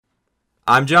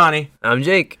I'm Johnny, I'm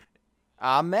Jake.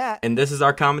 I'm Matt. and this is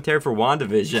our commentary for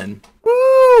WandaVision.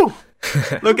 Woo!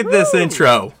 Look at this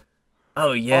intro.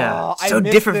 Oh yeah, Oh, I so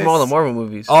missed different from all the this. Marvel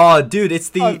movies. Oh, dude, it's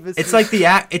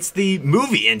the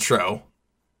movie intro.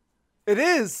 It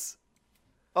is.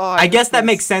 Oh, I guess missed that this.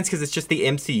 makes sense because it's just the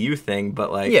MCU thing,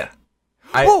 but like, Yeah,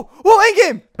 Whoa,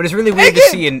 Endgame! but it's really weird to Endgame!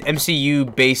 see an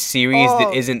MCU-based series Oh.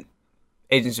 that isn't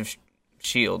Agents of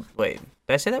Shield. Wait,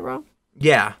 did I say that wrong?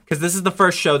 yeah, because this is the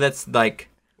first show that's like,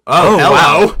 Oh, hello,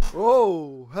 wow.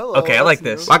 Whoa, hello. Okay, I like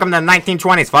that's this. new. welcome to the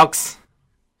 1920s, folks.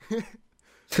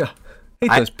 Hate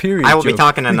those period I will be jokes.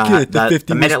 talking in We get it, the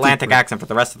 50 was Mid-Atlantic different. accent for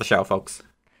the rest of the show, folks.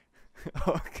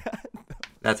 Oh god.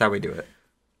 That's how we do it.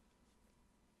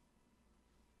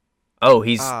 Oh,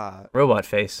 he's Ah, robot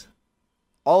face.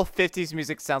 all 50s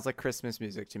music sounds like Christmas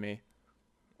music to me.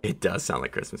 It does sound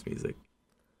like Christmas music.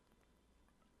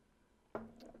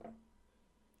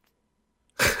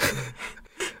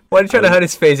 Why are you trying to hide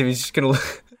his face if he's just gonna?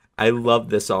 I love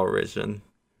this origin.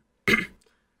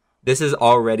 This is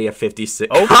already a 56.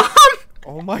 Oh.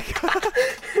 Oh my god.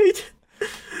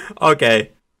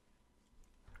 Okay.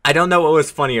 I don't know what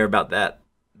was funnier about that.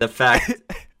 The fact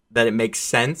that it makes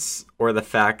sense or the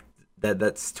fact that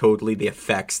that's totally the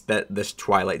effects that this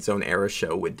Twilight Zone era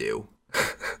show would do.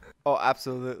 Oh,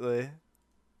 absolutely.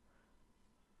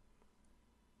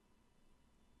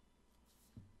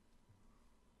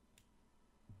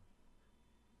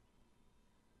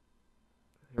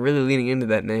 Really leaning into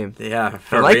that name. Yeah,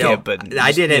 for I like real. it, but I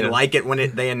just, didn't you know. like it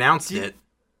when they announced it.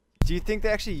 Do you think they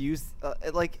actually used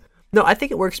like No, I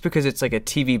think it works because it's like a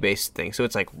TV-based thing, so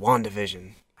it's like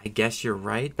WandaVision. I guess you're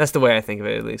right. That's the way I think of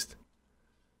it, at least.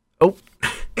 Oh.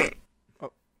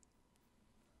 Oh.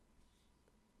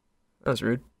 That was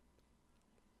rude.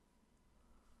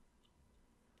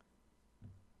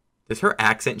 Does her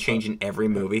accent change in every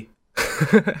movie?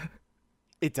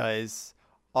 it does?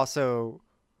 Also,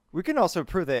 we can also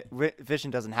prove that Vision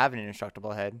doesn't have an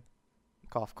indestructible head.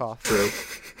 Cough, cough. True.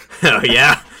 Oh,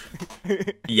 yeah.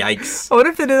 Yikes. I wonder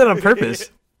if they did that on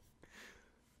purpose.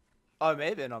 Oh, it may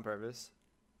have been on purpose.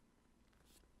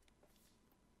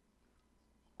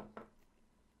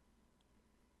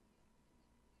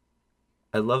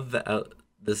 I love that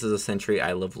This Is a Century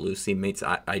I Love Lucy meets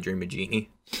I Dream of Jeannie.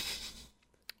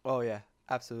 Oh yeah,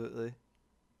 absolutely.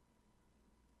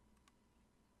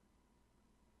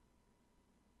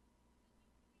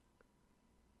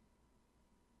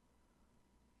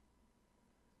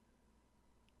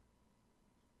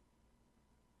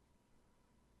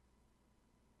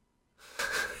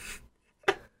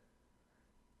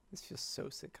 This feels so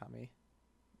sitcom-y.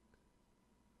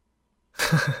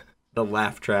 The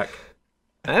laugh track.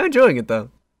 I'm enjoying it, though.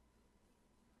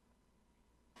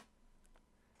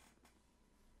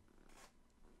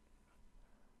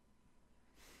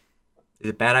 Is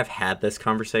it bad I've had this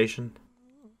conversation?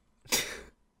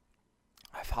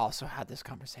 I've also had this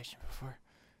conversation before.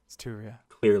 It's too real.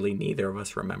 Clearly neither of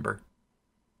us remember.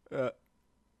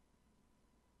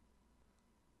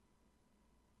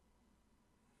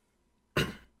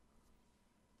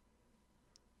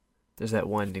 There's that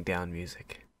winding down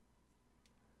music.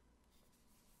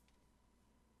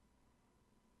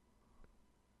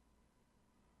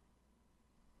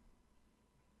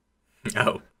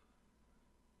 Oh.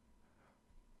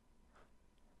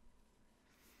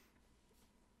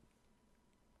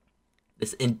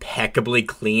 This impeccably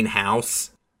clean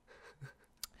house.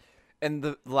 And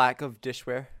the lack of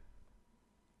dishware.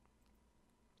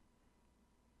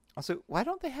 Also, why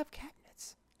don't they have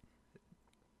cabinets?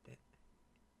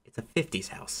 It's a 50s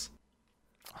house.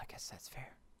 I guess that's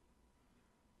fair.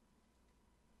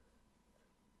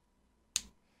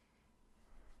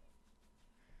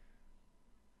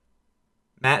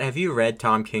 Matt, have you read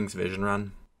Tom King's Vision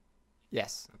Run?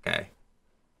 Yes. Okay.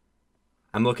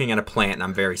 I'm looking at a plant and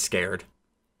I'm very scared.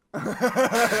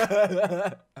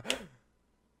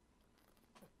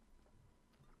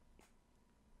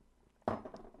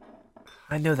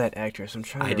 I know that actress. I'm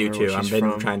trying to I do remember too. where I've she's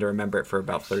been from. trying to remember it for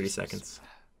about 30 seconds.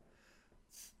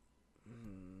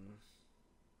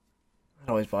 That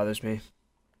always bothers me.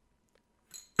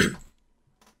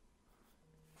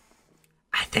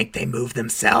 I think they moved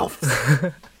themselves.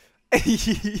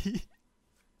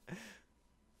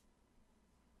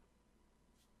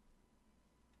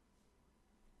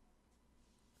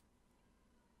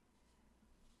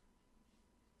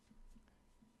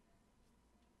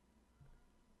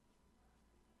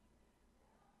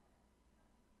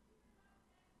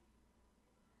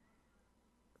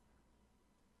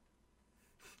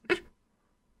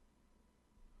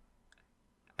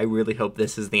 I really hope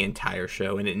this is the entire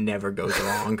show and it never goes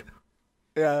wrong.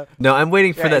 Yeah. No, I'm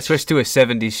waiting for Yeah, that it's switch to a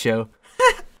 70s show.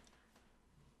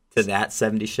 to that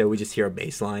 '70s show, we just hear a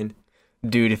bass line.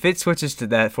 Dude, if it switches to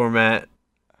that format,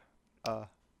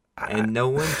 And no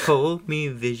one told me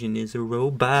Vision is a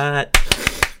robot.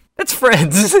 that's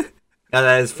Friends. Oh,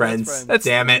 that is Friends. Friends.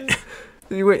 Damn it.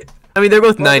 Wait, I mean, they're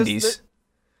both Well, 90s.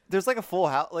 There's like a Full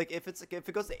House. Like if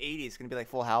it goes to 80s, it's gonna be like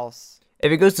Full House.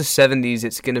 If it goes to 70s,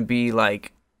 it's gonna be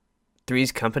like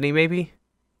Three's Company, maybe.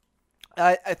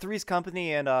 Three's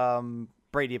Company and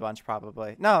Brady Bunch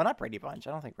probably. No, not Brady Bunch.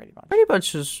 I don't think Brady Bunch. Brady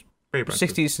Bunch was Brady Bunch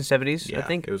 60s and 70s, Yeah, I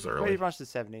think. it was early. Brady Bunch to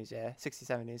 70s, yeah, 60s,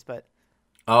 70s. But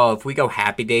Oh, if we go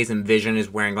Happy Days and Vision is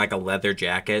wearing like a leather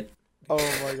jacket. oh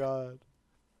my god,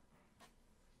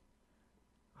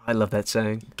 I love that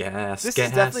saying. Gas, this gas,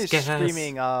 is definitely gas.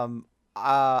 screaming.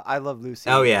 I Love Lucy.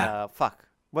 Oh, yeah. Fuck.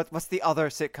 What's the other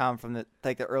sitcom from the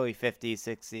early 50s,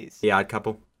 60s? The Odd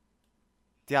Couple.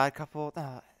 The Odd Couple.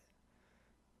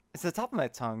 It's the top of my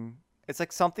tongue. It's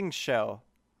like something show.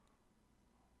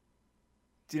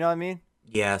 Do you know what I mean?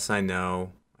 Yes, I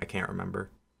know. I can't remember.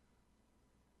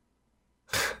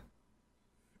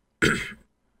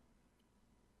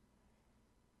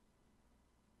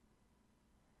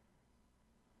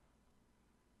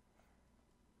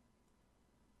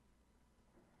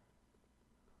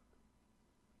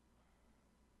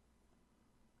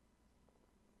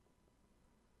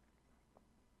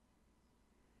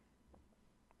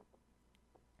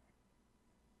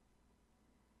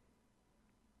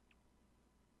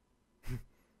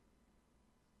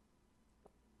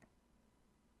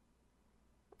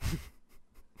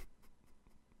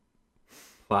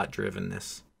 Plot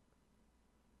drivenness.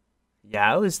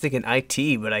 Yeah, I was thinking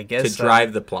IT, but I guess To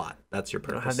drive the plot. That's your I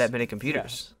purpose. don't have that many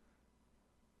computers.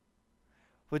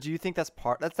 Well, do you think that's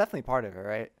part? That's definitely part of it,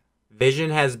 right?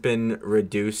 Vision has been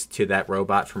reduced to that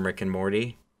robot from Rick and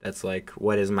Morty. That's like,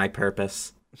 what is my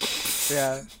purpose?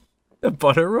 Yeah. The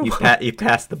butter robot. You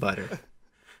passed the butter.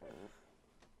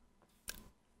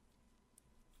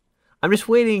 I'm just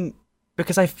waiting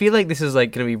because I feel like this is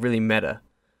like gonna be really meta.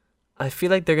 I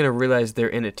feel like they're gonna realize they're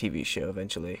in a TV show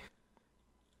eventually.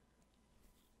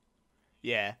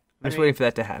 Yeah. I'm just waiting for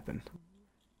that to happen.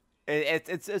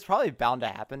 It's probably bound to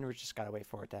happen. We just gotta wait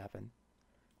for it to happen.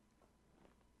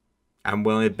 I'm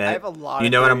willing to bet. I have a lot You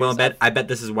of know what I'm willing to theories. bet? I bet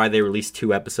this is why they released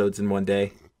 2 episodes in one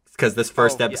day. Because this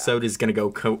first Oh, yeah. episode is going to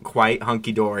go quite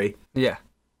hunky-dory. Yeah.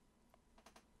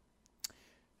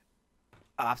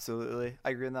 Absolutely.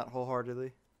 I agree on that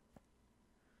wholeheartedly.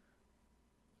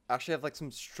 I actually have like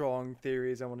some strong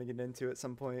theories I want to get into at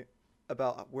some point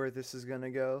about where this is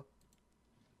gonna go.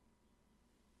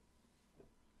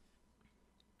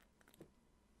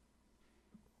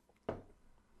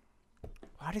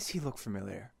 Why does he look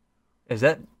familiar? Is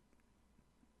that?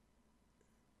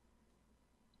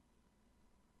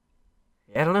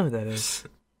 Yeah, I don't know who that is.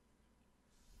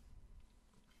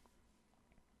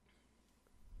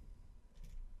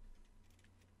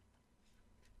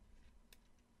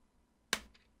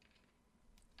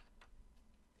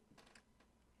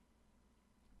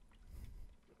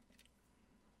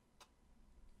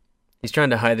 He's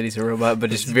trying to hide that he's a robot, but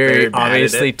just He's very very bad at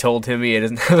obviously it. told him he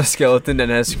doesn't have a skeleton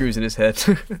and has screws in his head.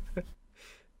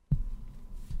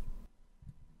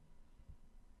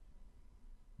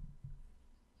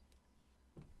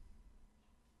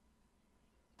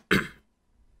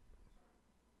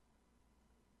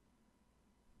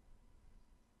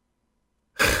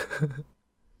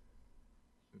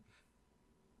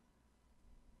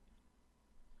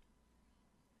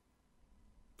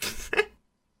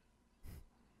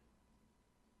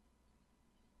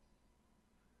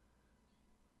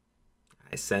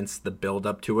 I sense the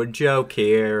build-up to a joke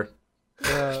here.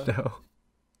 No.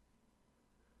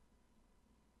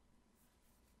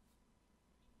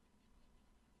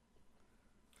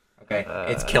 Okay,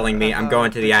 it's killing me. I'm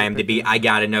going to the IMDb. I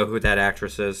gotta know who that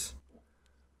actress is.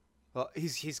 Well,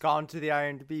 he's gone to the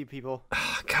IMDb, people.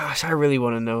 Oh, gosh, I really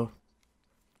want to know.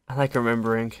 I like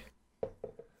remembering.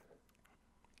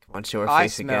 Come on, show her I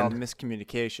face smell again.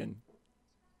 miscommunication.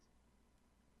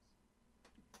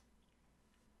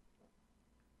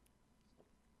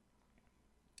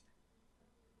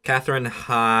 Catherine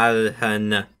Hahn.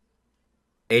 Hahn.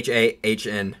 I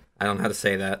don't know how to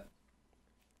say that.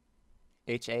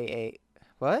 HAA.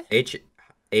 What?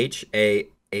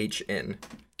 Hahn.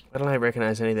 Why don't I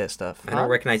recognize any of that stuff? I don't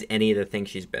recognize any of the things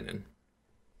she's been in.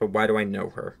 But why do I know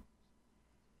her?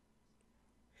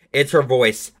 It's her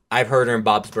voice. I've heard her in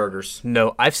Bob's Burgers.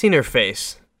 No, I've seen her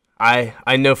face. I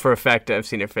know for a fact that I've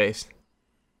seen her face.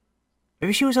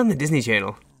 Maybe she was on the Disney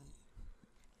Channel.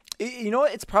 You know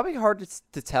what? It's probably hard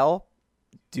to tell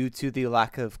due to the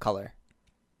lack of color.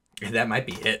 That might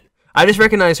be it. I just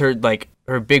recognize her, like,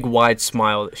 her big wide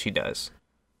smile that she does.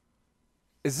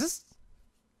 Is this?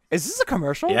 Is this a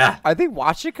commercial? Yeah. Are they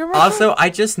watching commercial? Also, I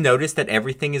just noticed that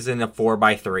everything is in a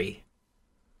 4x3.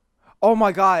 Oh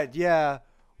my god, yeah.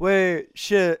 Wait,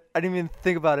 shit. I didn't even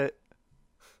think about it.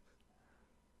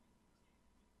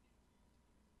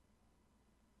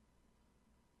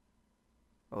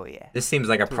 Oh yeah. This seems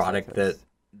like a Tools product like that this.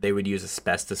 they would use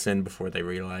asbestos in before they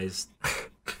realized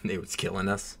it was killing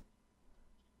us.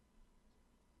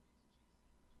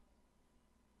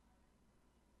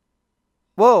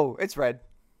 Whoa, it's red.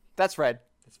 That's red.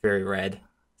 It's very red.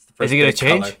 It's the Is first it gonna bit of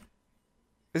change? color.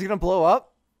 Is it gonna blow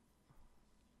up?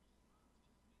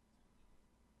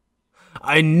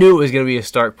 I knew it was gonna be a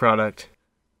Stark product.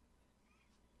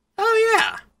 Oh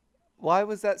yeah. Why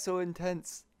was that so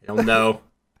intense? I don't know.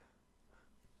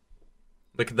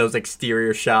 Look at those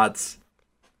exterior shots.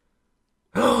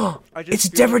 I just It's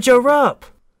feel Deborah like- Jo Rupp.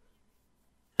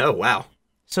 Oh wow.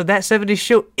 So that 70s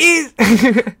show is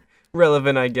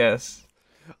relevant, I guess.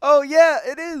 Oh yeah,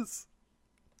 it is.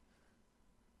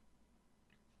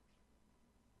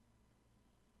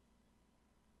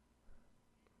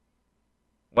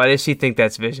 Why does she think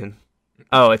that's Vision?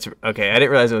 Oh, it's okay. I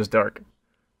didn't realize it was dark.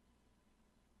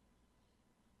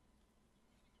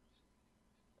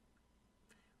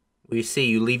 We see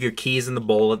you leave your keys in the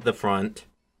bowl at the front,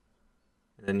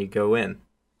 and then you go in.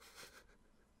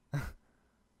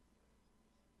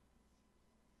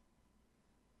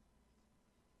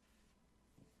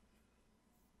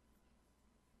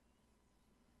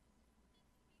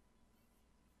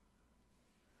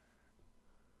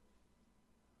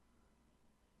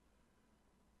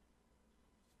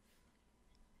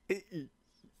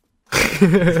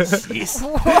 Jeez.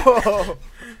 Whoa.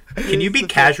 Can you be the 50s,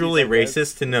 casually I guess.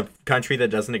 racist in a country that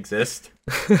doesn't exist?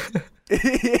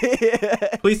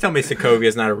 Yeah. Please tell me Sokovia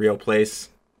is not a real place.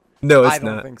 No, I it's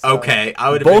don't not. think so. Okay, I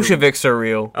would have Bolsheviks are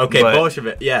real. Been... Okay, but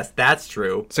Bolshevik. Yes, that's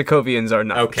true. Sokovians are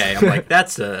not. Okay, I'm like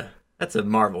that's a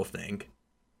Marvel thing.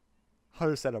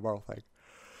 100% a Marvel thing.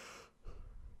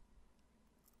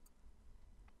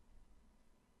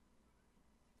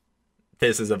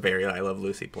 This is a very I Love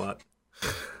Lucy plot.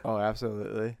 Oh,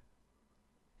 absolutely.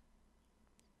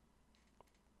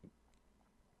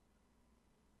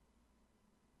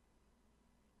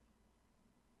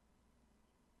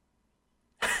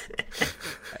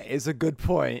 That is a good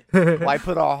point. Why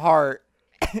put a heart?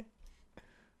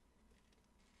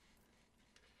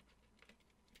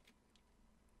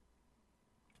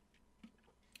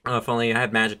 Oh, if only I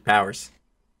had magic powers.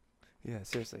 Yeah,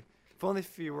 seriously. If only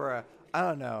if you were I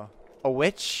don't know, a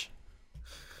witch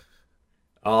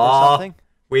or Oh, something.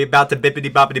 we about to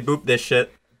bippity boppity boop this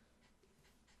shit.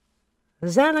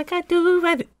 Is that like I do?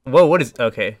 Whoa, what is...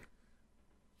 Okay.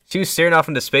 She was staring off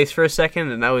into space for a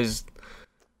second, and that was...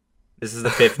 This is the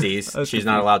 50s. I was She's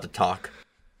not confused. allowed to talk.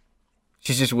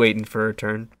 She's just waiting for her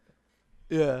turn.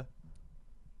 Yeah.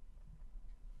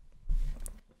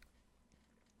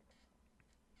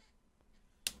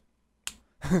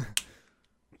 I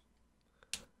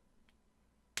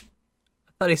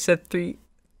thought he said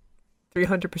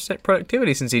 300%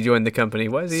 productivity since he joined the company.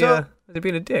 Why is he, So- why is he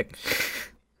being a dick?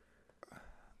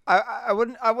 I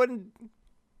wouldn't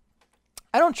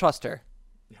I don't trust her.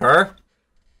 Her?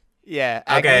 Yeah.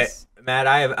 Okay, Agnes. Matt.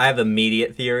 I have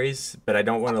immediate theories, but I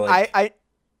don't want to like.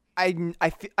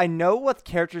 I know what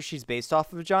character she's based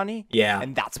off of, Johnny. Yeah.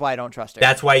 And that's why I don't trust her.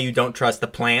 That's why you don't trust the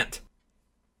plant.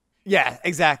 yeah,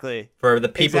 exactly. For the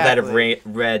people that have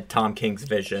Exactly. read Tom King's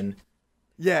Vision,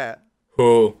 Yeah.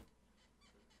 who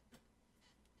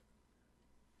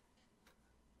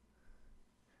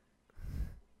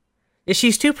Yeah,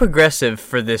 she's too progressive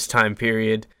for this time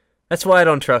period. That's why I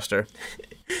don't trust her.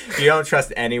 you don't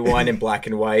trust anyone in black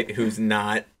and white who's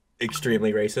not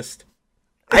extremely racist.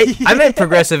 I meant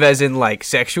progressive as in, like,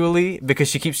 sexually, because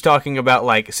she keeps talking about,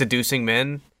 like, seducing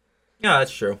men. Yeah,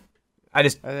 that's true. I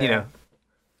just, Yeah. you know.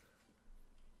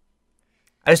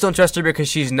 I just don't trust her because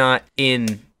she's not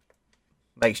in,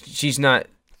 like, she's not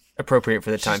appropriate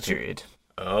for the time period.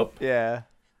 Oh. Yeah.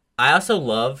 I also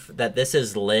love that this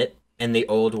is lit in the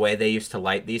old way they used to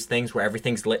light these things, where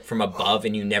everything's lit from above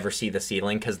and you never see the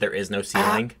ceiling because there is no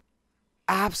ceiling.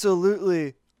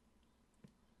 Absolutely.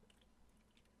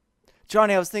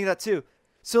 Johnny, I was thinking that too.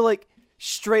 So like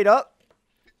straight up,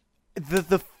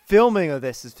 the filming of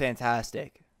this is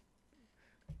fantastic.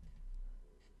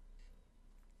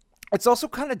 It's also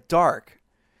kind of dark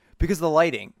because of the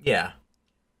lighting. Yeah.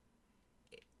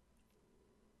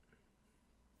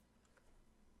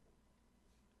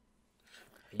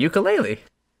 Ukulele.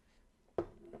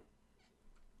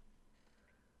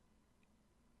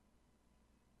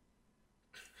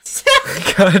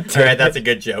 God All damn right, it. that's a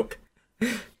good joke.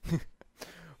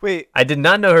 Wait, I did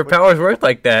not know her powers worked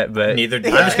like that, but Neither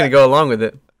did I'm just I. gonna go along with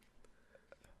it.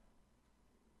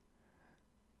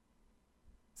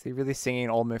 Is he really singing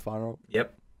Old MacDonald?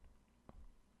 Yep.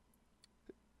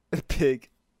 Pig.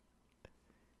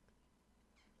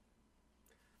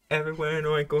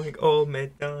 Everywhere going, old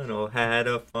MacDonald had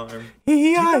a farm. Do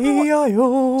you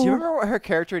remember what her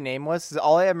character name was? 'Cause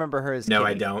all I remember her is No,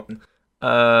 Kitty I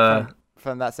don't.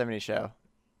 from that '70s show.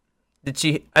 Did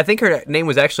she? I think her name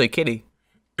was actually Kitty.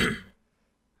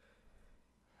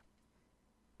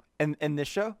 In this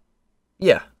show?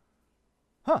 Yeah,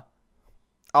 Huh.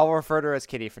 I'll refer to her as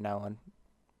Kitty from now on.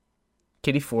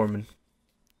 Kitty Foreman.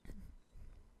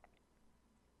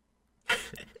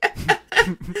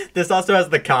 This also has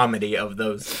the comedy of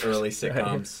those early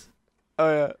sitcoms.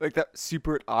 Oh yeah, like that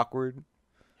super awkward.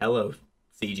 Hello,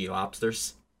 CG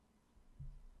lobsters.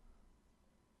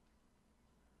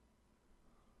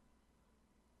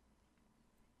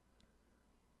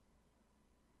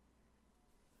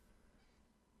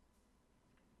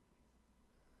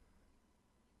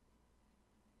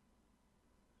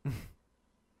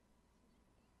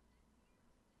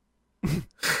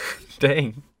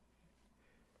 Dang.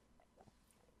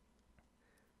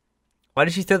 Why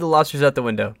did she throw the lobsters out the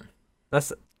window?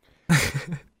 That's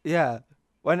Yeah.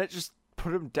 Why not just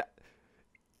put him down?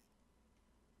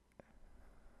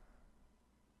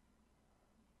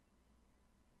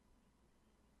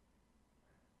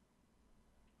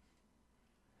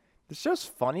 The show's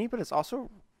funny, but it's also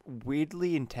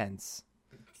weirdly intense.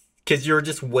 Because you're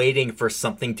just waiting for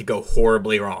something to go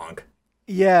horribly wrong.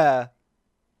 Yeah.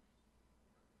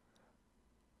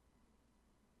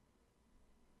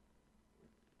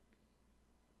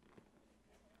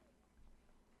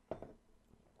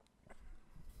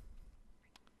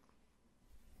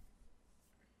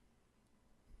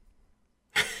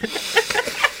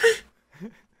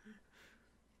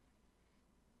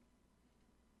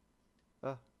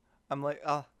 I'm like,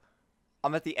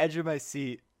 I'm at the edge of my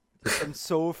seat. I'm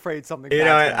so afraid something. You know,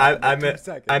 bad's gonna happen in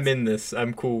 2 I'm seconds. in this.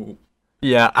 I'm cool.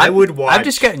 yeah. I would watch. I've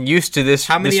just gotten used to this.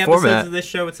 How many this episodes format. of this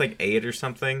show? It's like 8 or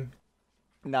something.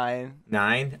 9.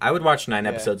 9. I would watch 9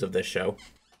 Yeah. episodes of this show.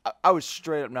 I was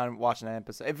straight up not watching that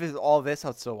episode. If it's all this,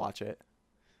 I'd still watch it.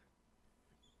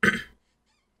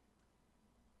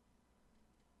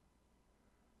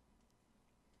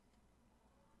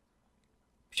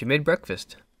 She made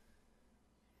breakfast.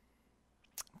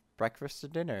 Breakfast or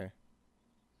dinner?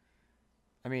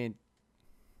 I mean,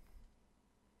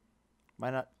 why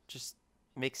not just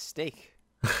make steak?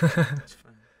 It's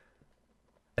fine.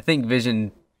 I think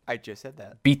Vision I just said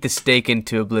that. beat the steak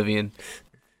into oblivion.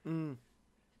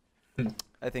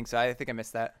 I think so. I think I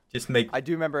missed that. Just make. I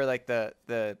do remember like the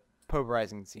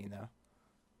pulverizing scene though.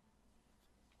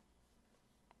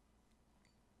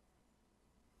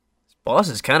 Boss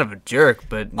is kind of a jerk,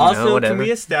 but you know, Also, whatever. can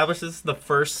we establish this is the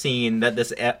first scene that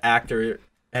this actor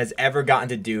has ever gotten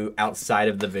to do outside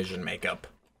of the Vision makeup?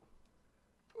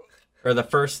 Or the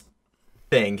first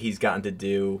thing he's gotten to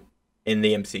do in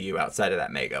the MCU outside of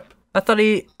that makeup? I thought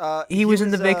he He was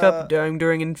in the makeup uh,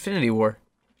 during Infinity War.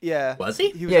 Yeah. Was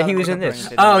he? Yeah, out he of was in makeup this.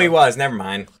 during Oh, Infinity he War. was. Never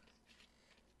mind.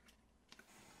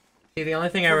 See, the only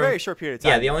thing For I a very short period of time.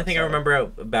 yeah, the only though, thing I so- remember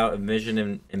about Vision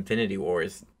and Infinity War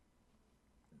is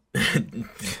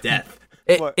death.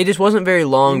 What? It just wasn't very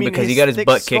long You mean because he his got his thick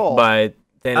butt skull? kicked by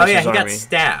Thanos' Oh yeah, he got army.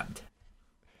 stabbed.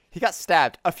 He got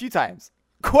stabbed a few times.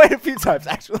 Quite a few times,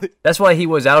 actually. That's why he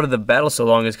was out of the battle so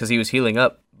long, is because he was healing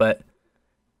up. But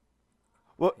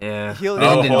Well, yeah, He'll- Vision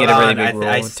Oh, didn't hold get a really on. big role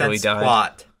I until he sense died.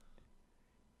 plot.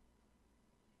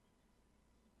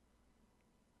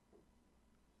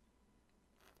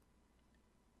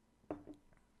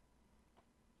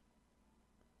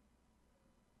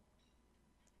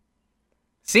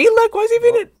 See, look, why is he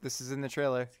being well, it? this is in the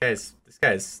trailer. This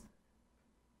guy's.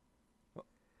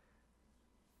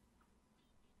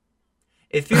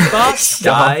 If your boss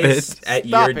Stop dies it. at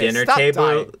Stop your it. dinner Stop table,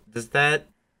 dying.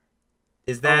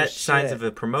 is that signs shit. of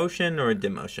a promotion or a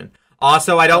demotion?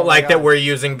 Also, I don't Oh my like that God. we're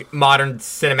using modern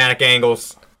cinematic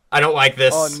angles. I don't like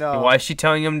this. Oh no. Why is she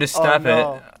telling him to stop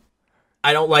no. it?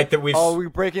 I don't like that we've. Oh, are we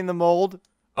breaking the mold?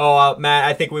 Matt,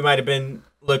 I think we might have been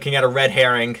looking at a red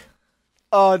herring.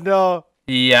 Oh no.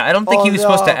 Yeah, I don't think Oh, he was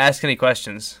supposed to no. ask any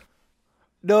questions.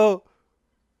 No.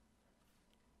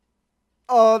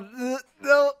 Oh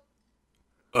no.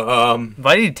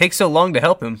 Why did it take so long to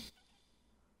help him?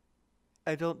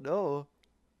 I don't know.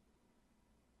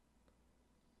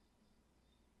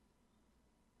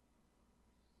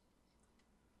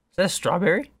 Is that a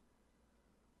strawberry?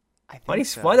 I think Why do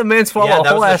so. why the man swallow Yeah, a that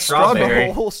whole was a ass strawberry?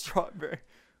 The whole strawberry.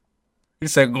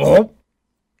 He's like, gulp.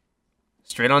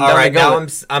 Straight on All down right, the now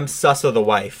gullet. I'm sus of the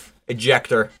wife.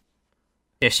 Ejector.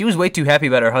 Yeah, she was way too happy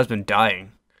about her husband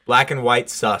dying. Black and white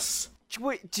sus.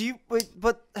 Wait,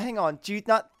 but hang on. Do you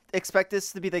not expect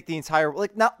this to be like the entire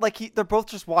like not like they're both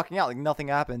just walking out like nothing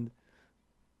happened.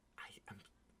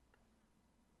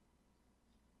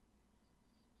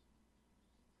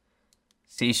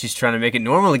 See, she's trying to make it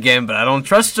normal again, but I don't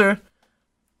trust her.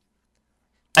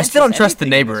 I still don't trust the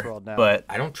anything in this neighbor, world now. but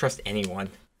I don't trust anyone.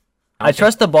 I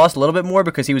trust the boss a little bit more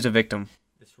because he was a victim.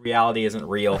 This reality isn't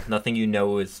real. Nothing you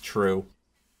know is true.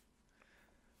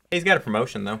 He's got a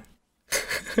promotion though.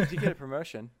 Did you get a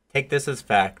promotion? Take this as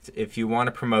fact. If you want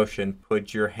a promotion,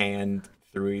 put your hand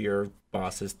through your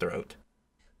boss's throat.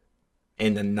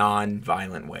 In a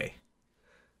non-violent way.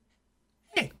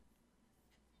 Hey.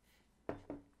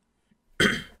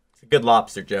 It's a good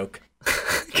lobster joke.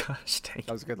 Gosh dang.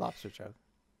 That was a good lobster joke.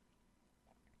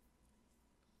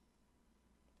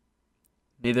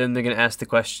 Neither of them are gonna ask the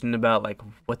question about like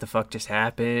what the fuck just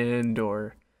happened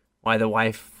or why the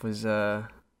wife was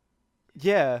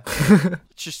Yeah.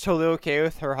 Just totally okay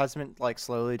with her husband like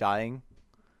slowly dying.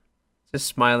 just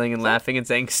smiling and laughing and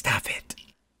saying, "Stop it."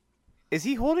 Is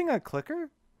he holding a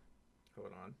clicker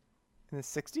Hold on. in the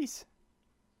 60s?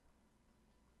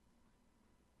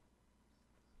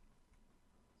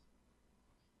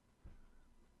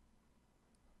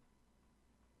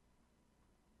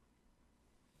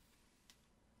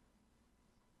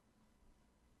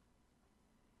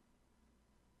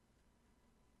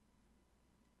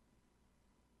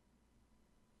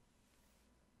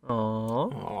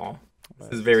 Aww. Aw. This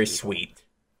is very sweet.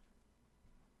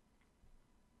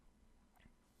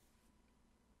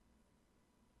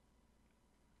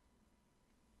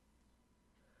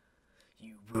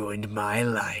 You ruined my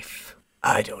life.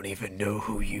 I don't even know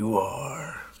who you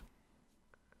are.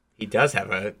 He does have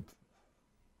a...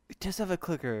 It does have a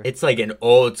clicker. It's like an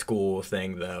old school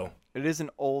thing, though. It is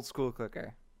an old school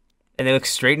clicker. And they look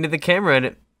straight into the camera and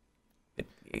it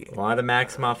A lot of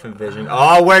Maximoff and Vision.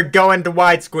 Oh, we're going to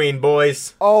widescreen,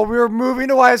 boys. Oh, we're moving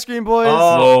to widescreen, boys.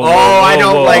 Oh, Whoa, I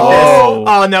don't whoa, like whoa. this.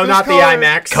 Oh, no, There's not the colors.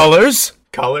 IMAX. colors?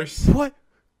 Colors? What?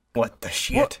 What the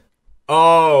shit?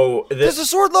 Oh, There's a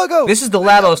sword logo. This is the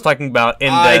lab I was talking about in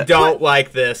I the don't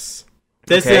like this.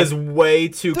 This Okay. is way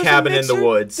too There's a Cabin in the mixer.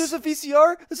 Woods. There's a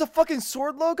VCR. There's a fucking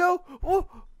sword logo. Whoa.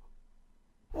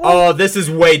 Oh, this is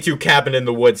way too Cabin in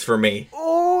the Woods for me.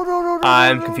 Oh no no no!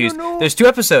 I'm no, confused. No, no. There's 2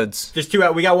 episodes. Just two.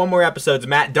 We got one more episodes.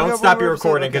 Matt, don't got stop one more your episode,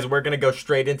 recording okay. because we're gonna go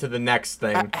straight into the next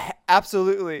thing,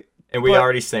 Absolutely. and we But-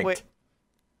 already synced. wait.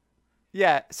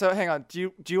 Yeah. So hang on.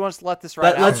 Do you want us to let this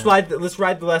ride out? Let's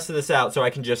ride the rest of this out so I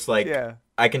can just like Yeah.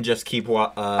 I can just keep.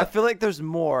 I feel like there's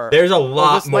more. There's a Or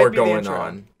lot this might more be the going intro.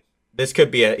 on. This could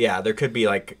be there could be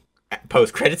like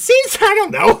post credit scenes. I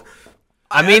don't know.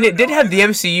 I mean, it did have the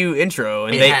MCU intro,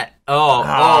 and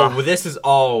Well, this is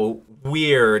all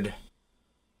weird.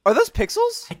 Are those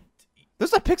pixels?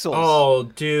 Those are pixels. Oh,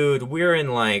 dude, we're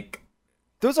in like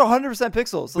Those are 100%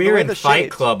 pixels. So the we're way in they're Fight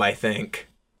shaped. Club, I think.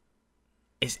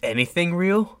 is anything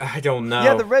real? I don't know.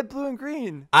 Yeah, the red, blue, and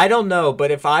green. I don't know,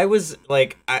 but if I was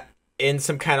like in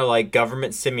some kind of like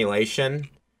government simulation,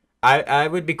 I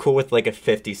would be cool with like a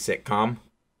 50s sitcom.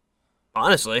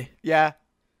 Honestly, Yeah,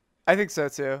 I think so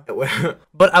too.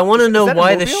 but I want to know that a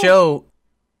why the mobile? show.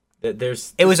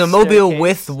 There's It was a This mobile staircase.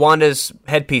 with Wanda's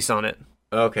headpiece on it,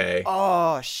 okay,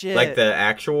 Oh shit! like the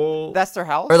actual That's their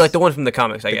house. or like the one from the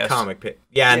comics, I the guess. comic pic.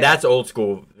 Yeah, and Yeah. that's old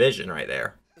school Vision right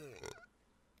there.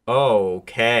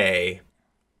 Okay.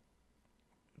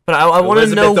 But I want to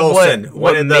Elizabeth know Olsen, what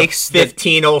one of the makes the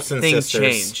 15 Olsen thing sisters.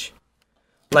 change.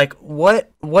 Like what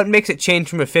makes it change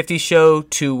from a 50s show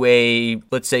to a,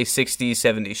 let's say, 60s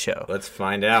 70s show? Let's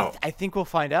find out. I think we'll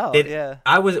find out. Did- Yeah.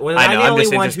 Was I I know, the I'm only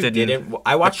just one who interested in didn't?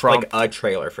 I watched the like prompt. a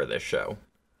trailer for this show.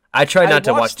 I tried not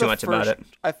to watch watched too the much about first- it.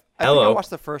 I think I Hello. watched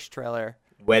the first trailer.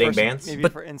 Wedding First- bands. maybe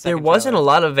But for- in there second wasn't a trailer.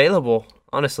 lot available,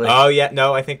 honestly. Oh yeah,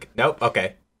 no, I think nope.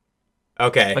 Okay.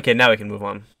 Okay, now we can move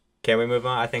on. Can we move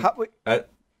on? I think. How, wait, I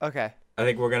okay.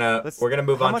 think we're gonna Let's,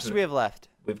 move how on. much to do we have left?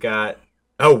 We've got.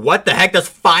 Oh, what the heck? That's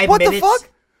 5 What minutes. the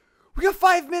fuck? We got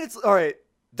 5 minutes. All right.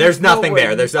 There's no nothing way.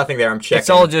 there. There's nothing there. I'm checking.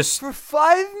 It's all just For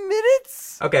 5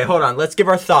 minutes? Okay, hold on. Let's give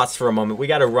our thoughts for a moment. We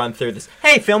got to run through this.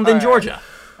 Hey, filmed in All right. Georgia.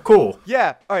 Cool.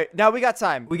 Yeah. All right. Now we got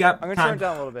time. We got I'm gonna time. turn it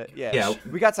down a little bit. Yeah. Yeah.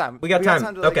 We got time. We got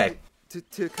time. to, like, Okay.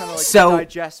 To kind of like So-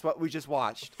 digest what we just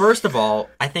watched. First of all,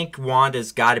 I think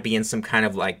Wanda's got to be in some kind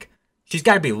of like. She's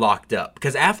got to be locked up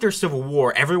because after Civil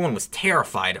War, everyone was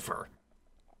terrified of her.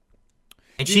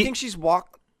 And Do you think she's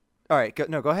walk? All right. Go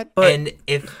ahead. But- and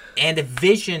if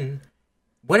Vision,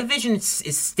 what if Vision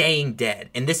is staying dead,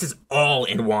 and this is all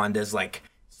in Wanda's like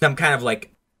some kind of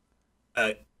like,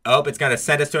 oh, it's gonna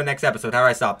send us to a next episode. How do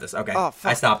I stop this? Okay, Oh,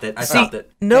 fuck. I stopped it. I See, stopped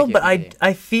it. no, Thank you, but thank you.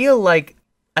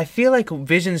 I feel like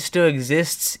Vision still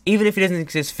exists, even if he doesn't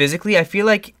exist physically. I feel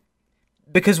like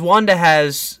because Wanda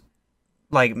has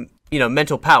like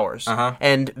mental powers,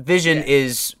 and Vision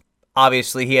is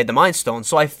obviously he had the Mind Stone,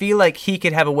 so I feel like he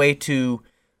could have a way to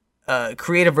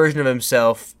create a version of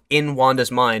himself in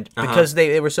Wanda's mind because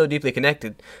they were so deeply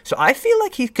connected. So I feel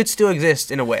like he could still exist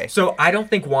in a way. So I don't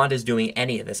think Wanda's doing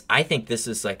any of this. I think this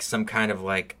is like some kind of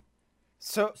like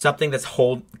something that's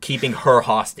keeping her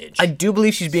hostage. I do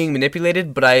believe she's being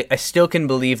manipulated, but I still can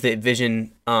believe that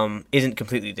Vision isn't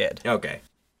completely dead. Okay.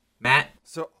 Matt?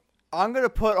 So I'm gonna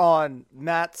put on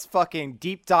Matt's fucking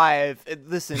deep dive.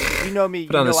 Listen, if you know me, you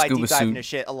on know a I scuba deep dive suit. into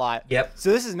shit a lot. Yep.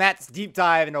 So this is Matt's deep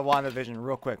dive into WandaVision,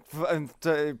 real quick,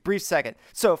 a brief second.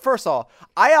 So first of all,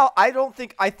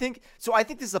 I think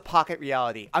this is a pocket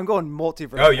reality. I'm going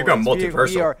multiverse. Oh, you're going boys.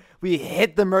 multiversal. We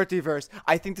hit the multiverse.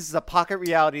 I think this is a pocket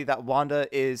reality that Wanda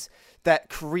that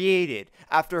created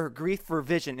after her grief for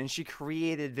Vision, and she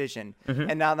created Vision.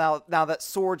 And now that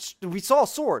Sword, we saw a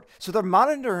Sword, so they're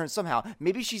monitoring her somehow.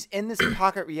 Maybe she's in this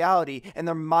pocket reality, and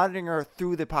they're monitoring her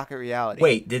through the pocket reality.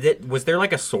 Wait, was there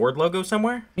like a sword logo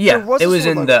somewhere? Yeah, There was it a was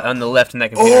sword in logo. on the left in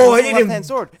that computer. Oh, I It was a didn't. left-hand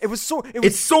sword. It was Sword.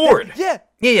 It's Sword. Yeah.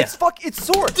 Yeah. It's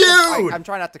Sword. Dude! I'm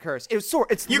trying not to curse. It was Sword.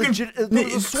 It's You legit. can it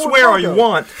was a Sword swear all logo. you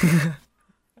want.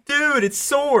 Dude, it's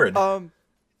sword.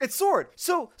 It's Sword.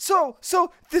 So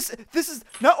this is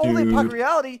not only a pocket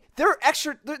reality. They're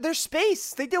extra. They're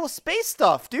space. They deal with space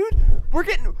stuff, dude.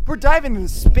 We're diving into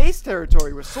space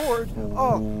territory with Sword.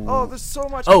 Oh, there's so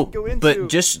much we can go into. But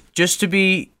just to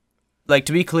be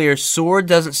clear, Sword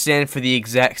doesn't stand for the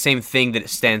exact same thing that it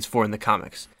stands for in the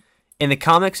comics. In the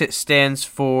comics, it stands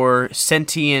for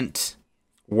sentient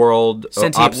World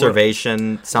Sentient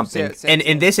observation something. and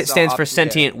in this, it stands for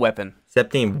sentient weapon.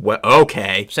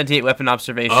 Okay. Sentient weapon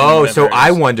observation. Oh, whatever so it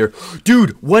I is. wonder,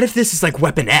 dude, what if this is like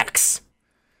Weapon X?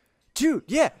 Dude,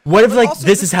 yeah. What if But like also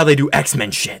this is how they do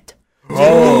X-Men shit?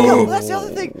 Yo, that's the other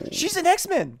thing. She's an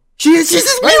X-Men. She's a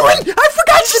mutant. I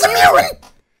forgot she's a mutant.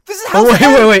 This is how.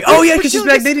 Oh wait. Oh yeah, We're because she's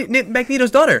dealing with-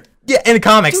 Magneto's daughter. Yeah, in the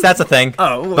comics, that's a thing.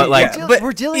 Oh, but like, yeah.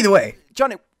 We're dealing. either way.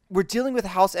 Johnny, we're dealing with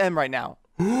House M right now.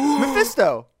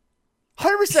 Mephisto.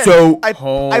 100%. So,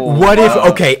 what if? Wow.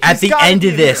 Okay, at He's the gotta end be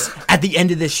of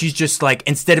this, she's just like,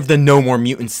 instead of the no more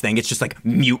mutants thing, it's just like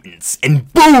mutants,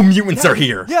 and boom, mutants are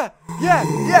here. Yeah,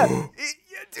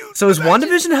 dude. So is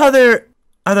WandaVision how they're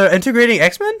integrating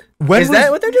X-Men? When Is was-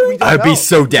 that what they're doing? don't I'd be know.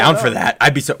 so We down don't for know.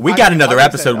 that. We got another I'm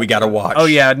episode excited we gotta watch. Oh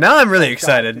yeah, now I'm really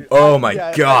excited. Oh my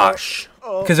Yeah, gosh.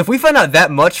 Because if we find out that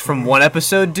much from one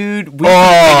episode, dude, we Oh.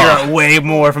 can figure out way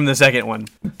more from the second one.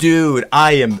 Dude,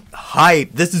 I am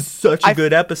hyped. This is such a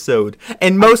good episode.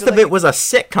 And most feel of like it was a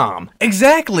sitcom.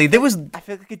 Exactly. There was I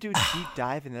feel like we could do a deep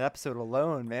dive in that episode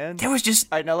alone, man. just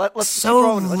All right, now let's keep so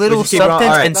rolling. Let's little just keep rolling.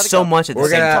 substance All right. and Let it so go. much at the We're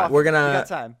same gonna, time. we're gonna, We got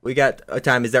time. we got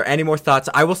time. Is there any more thoughts?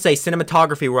 I will say,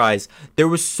 cinematography wise, there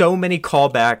was so many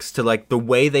callbacks to like the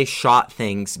way they shot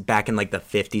things back in like the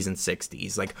 50s and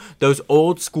 60s, like those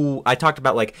old school. I talked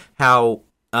about like how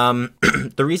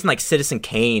the reason like Citizen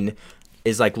Kane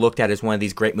is like looked at as one of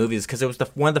these great movies because it was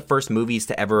one of the first movies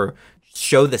to ever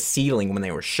show the ceiling when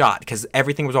they were shot because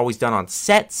everything was always done on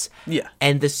sets. Yeah.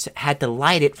 And this had to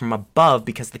light it from above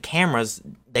because the cameras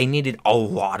they needed a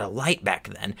lot of light back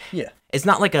then. Yeah. It's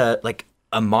not like a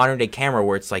modern day camera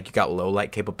where it's like you got low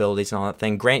light capabilities and all that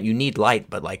thing. Grant, you need light,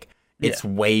 but like it's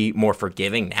way more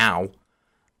forgiving now.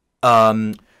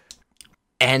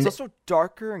 And It's also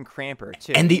darker and cramper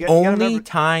too. and the You gotta only remember-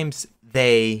 times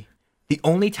they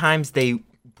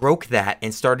broke that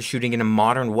and started shooting in a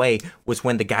modern way was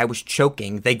when the guy was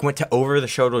choking. They went to over the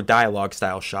shoulder dialogue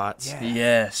style shots.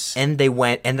 Yes. And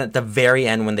at the very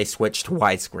end when they switched to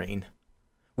widescreen,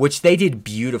 which they did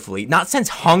beautifully. Not since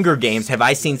Hunger Games have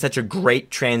I seen such a great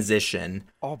transition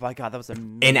Oh my god, that was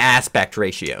amazing. in aspect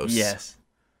ratios. Yes.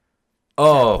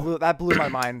 Oh, That blew my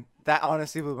mind. That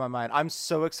honestly blew my mind. I'm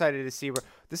so excited to see where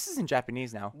this is in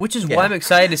Japanese now. Which is Yeah. why I'm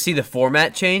excited to see the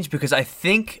format change because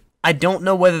I don't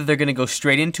know whether they're going to go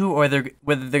straight into or whether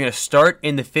they're going to start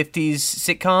in the 50s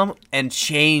sitcom and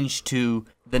change to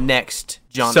the next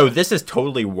genre. so this is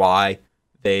totally why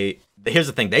here's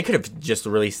the thing, they could have just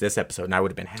released this episode and I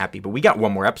would have been happy, but we got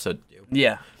one more episode to do.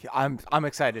 yeah. I'm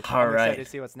excited. All I'm right. excited to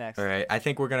see what's next. All right, I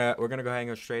think we're gonna go ahead and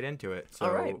go straight into it. So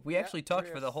All right. We actually talked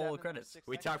we're for the whole 7 or credits. 6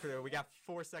 we talked for we got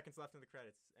 4 seconds left in the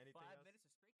credits. Anything else?